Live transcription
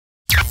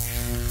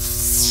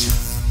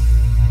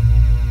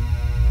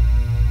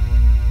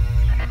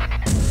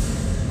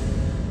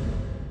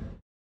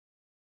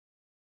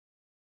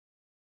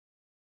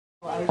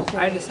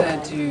I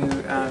decided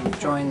to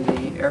join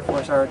the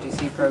Airforce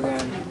ROTC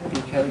program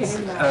because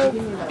of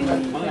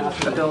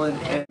the ability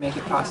to make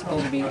it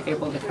possible to be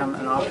able to become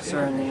an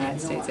officer in the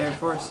United States Air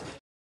Force.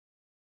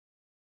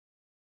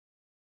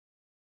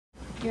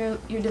 You're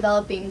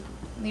developing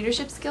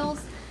leadership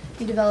skills,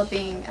 you're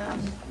developing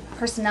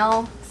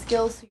personnel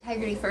skills,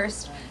 integrity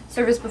first,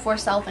 service before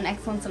self, and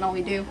excellence in all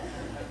we do.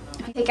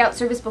 If you take out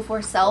service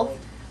before self,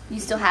 you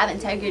still have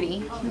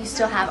integrity, you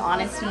still have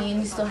honesty,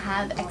 and you still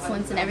have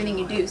excellence in everything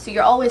you do. So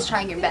you're always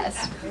trying your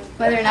best.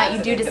 Whether or not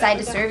you do decide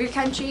to serve your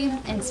country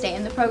and stay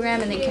in the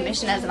program and then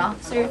commission as an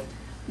officer,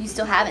 you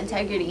still have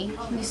integrity,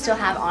 you still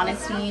have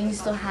honesty, and you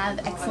still have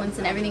excellence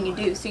in everything you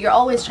do. So you're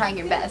always trying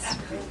your best.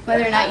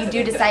 Whether or not you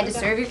do decide to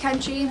serve your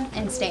country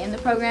and stay in the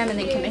program and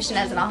then commission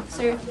as an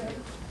officer,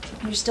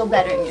 you're still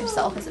bettering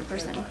yourself as a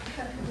person.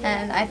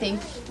 And I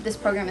think this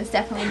program is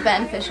definitely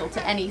beneficial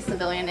to any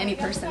civilian, any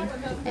person,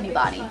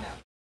 anybody.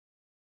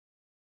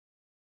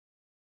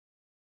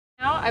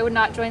 Now, I would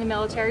not join the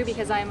military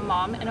because I'm a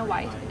mom and a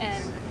wife,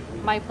 and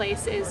my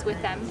place is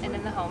with them and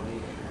in the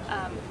home.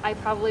 I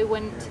probably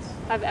wouldn't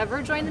have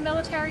ever joined the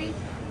military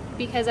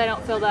because I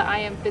don't feel that I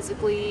am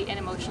physically and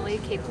emotionally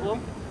capable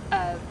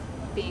of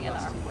being in the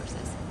armed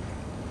forces.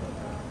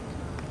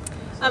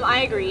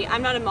 I agree.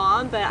 I'm not a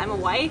mom, but I'm a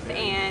wife,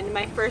 and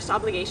my first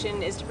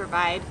obligation is to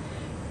provide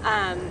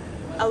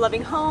a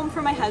loving home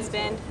for my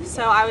husband,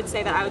 so I would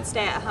say that I would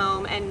stay at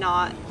home and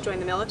not join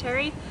the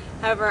military.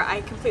 However, I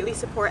completely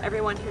support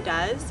everyone who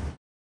does.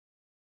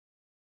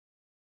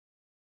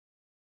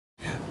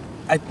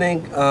 I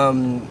think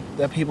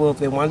that people, if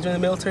they want to join the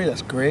military,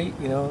 that's great.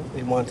 You know,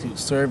 they want to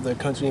serve their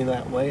country in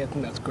that way. I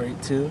think that's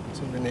great too,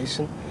 serve their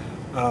nation.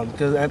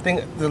 Because I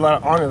think there's a lot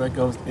of honor that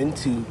goes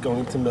into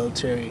going to the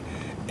military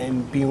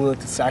and being willing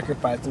to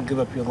sacrifice and give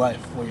up your life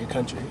for your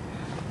country.